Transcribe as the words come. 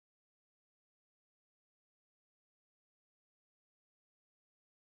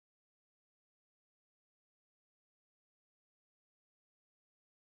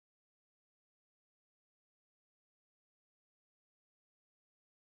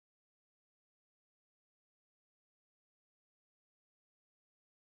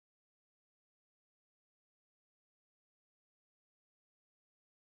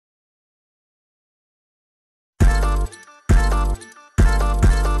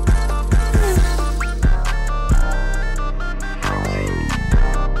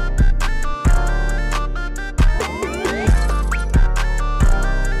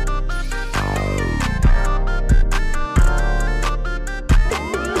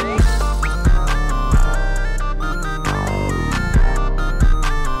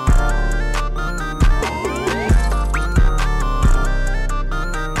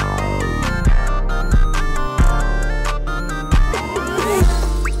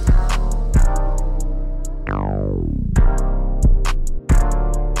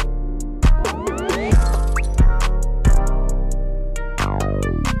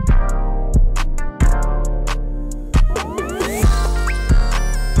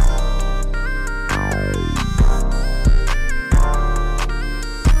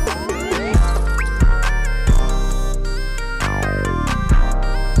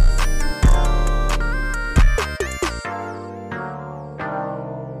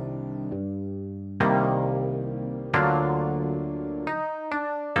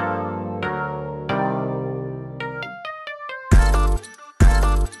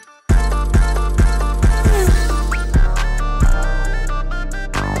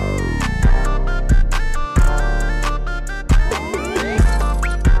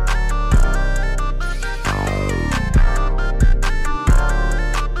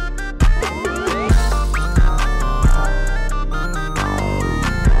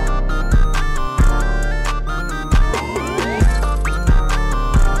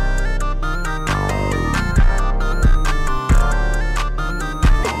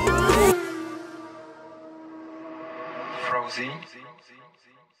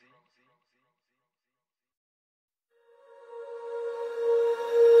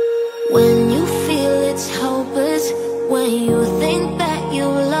When you feel it's hopeless, when you think that you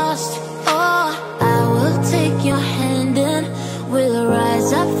lost, oh, I will take your hand and we'll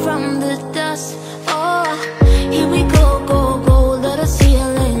rise up from the dust. Oh, here we go, go, go, let us heal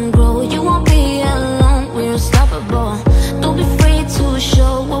and grow. You won't be alone, we're unstoppable. Don't be afraid to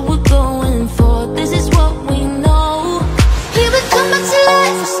show what we're going for. This is what we know. Here we come back to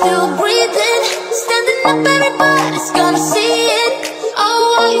life, we're still breathing. Standing up, everybody's gonna see it.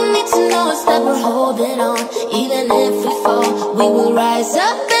 Oh, all you need to know is that we're holding on. Even if we fall, we will rise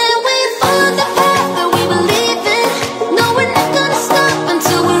up and we follow the path that we believe in. No, we're not gonna stop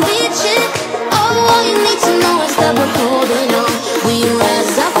until we reach it. Oh, all you need to know is that we're holding on. We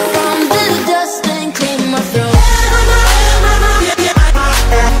rise up from the dust and claim our throne.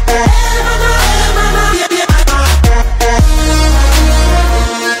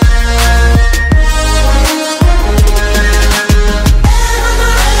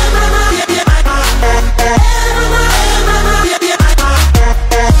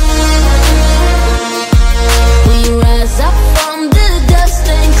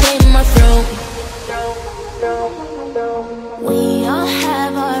 We all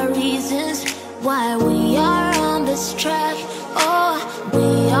have our reasons why we are on this track. Oh,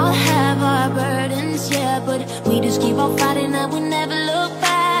 we all have our burdens, yeah, but we just keep on fighting and we never look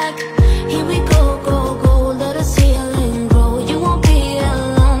back. Here we go, go, go, let us heal and grow. You won't be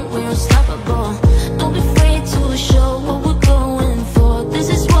alone, we're unstoppable. Don't be afraid to show what we're going for. This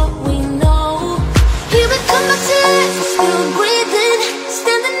is what we know. Here we come back to life, we're still breathing.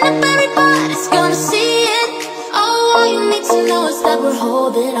 Standing up, everybody's gonna see it. Oh, all you need to know is that we're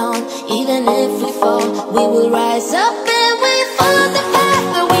holding on. Even if we fall, we will rise up and we follow the path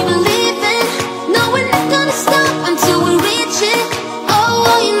that we believe in. No, we're not gonna stop until we reach it. Oh,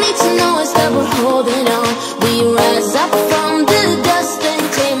 all you need to know is that we're holding on. We rise up from the dust and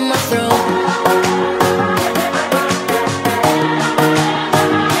claim our throne.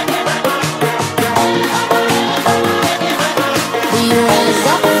 We rise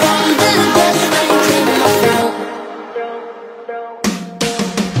up from the dust and claim our throne.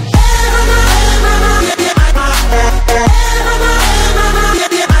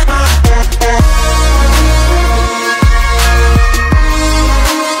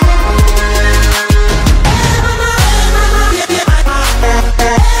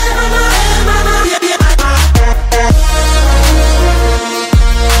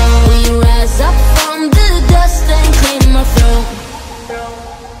 We rise up from the dust and claim our throne.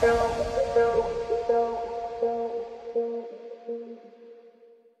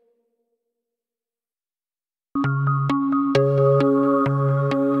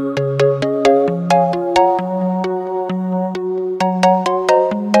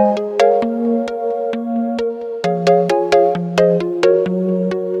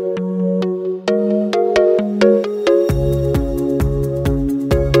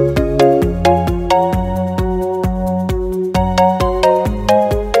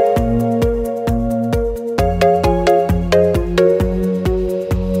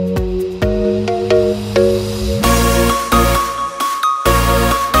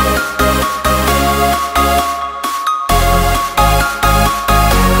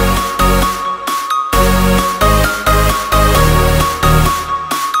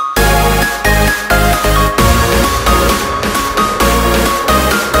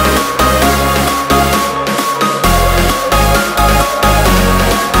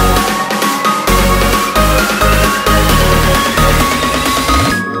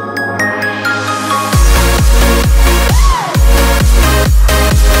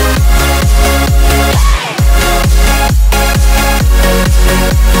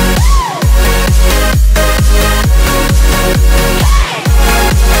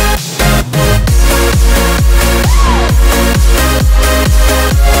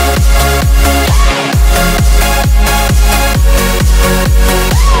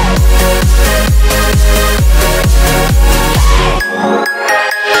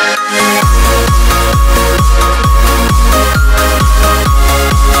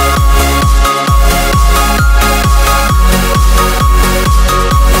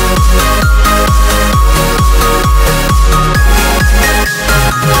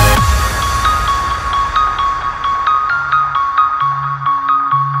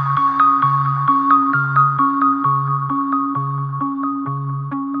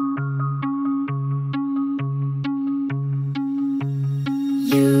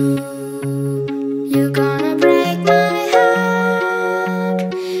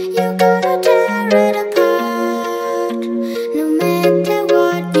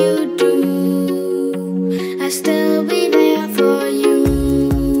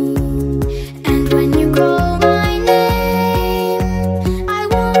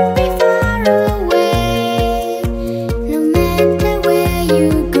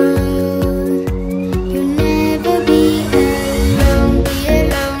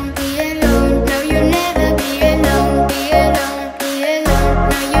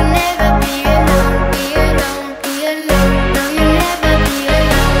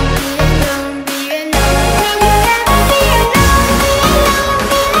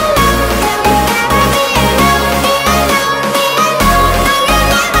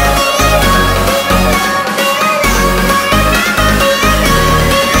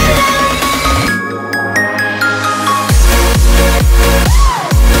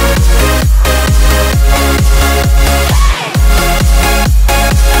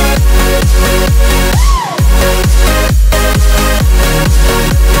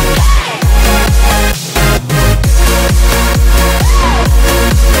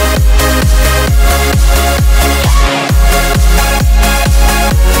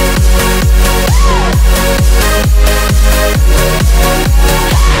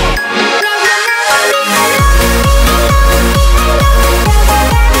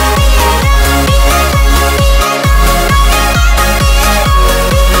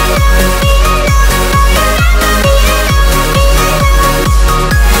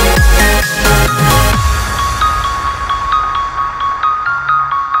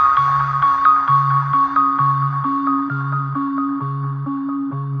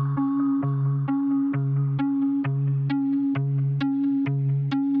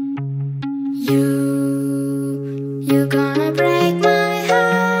 You're gonna break my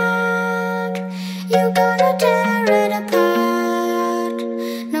heart. You're gonna tear it apart.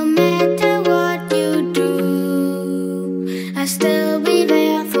 No matter what you do, I'll still be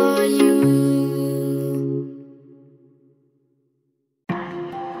there for you.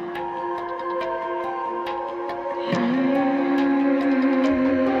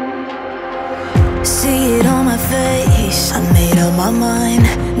 See it on my face, I made up my mind.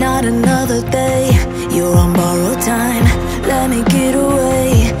 Not another day, you're on borrowed time. Let me get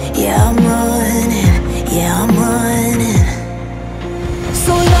away, yeah I'm running, yeah I'm running.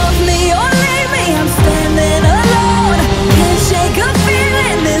 So love me or leave me, I'm standing alone. Can't shake a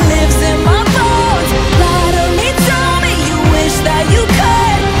feeling that lives in my bones. Lie to me, tell me you wish that you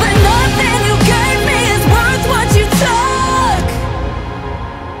could, but nothing you gave me is worth what you took.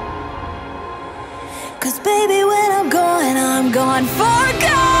 'Cause baby, when I'm gone for good.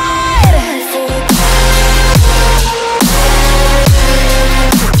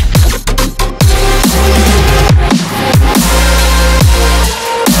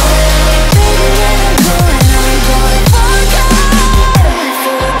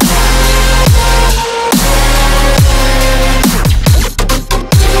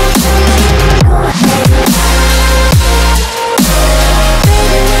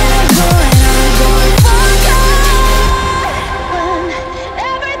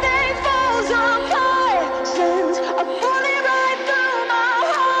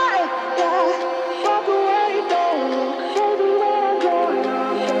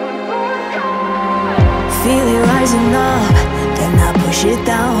 Feel it rising up, then I push it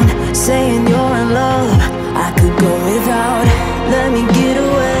down. Saying you're in love, I could go without. Let me get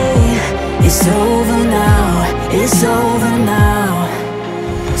away, it's over now, it's over now.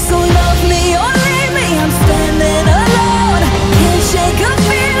 So love me or leave me, I'm standing alone. Can't shake a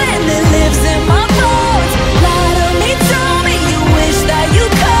feeling that lives in my bones. Lie to me, tell me you wish that you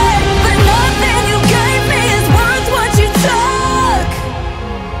could, but nothing you gave me is worth what you took.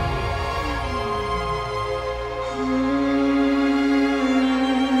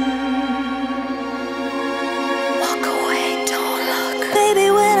 Walk away, don't look. Baby,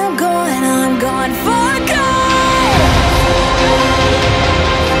 when I'm gone for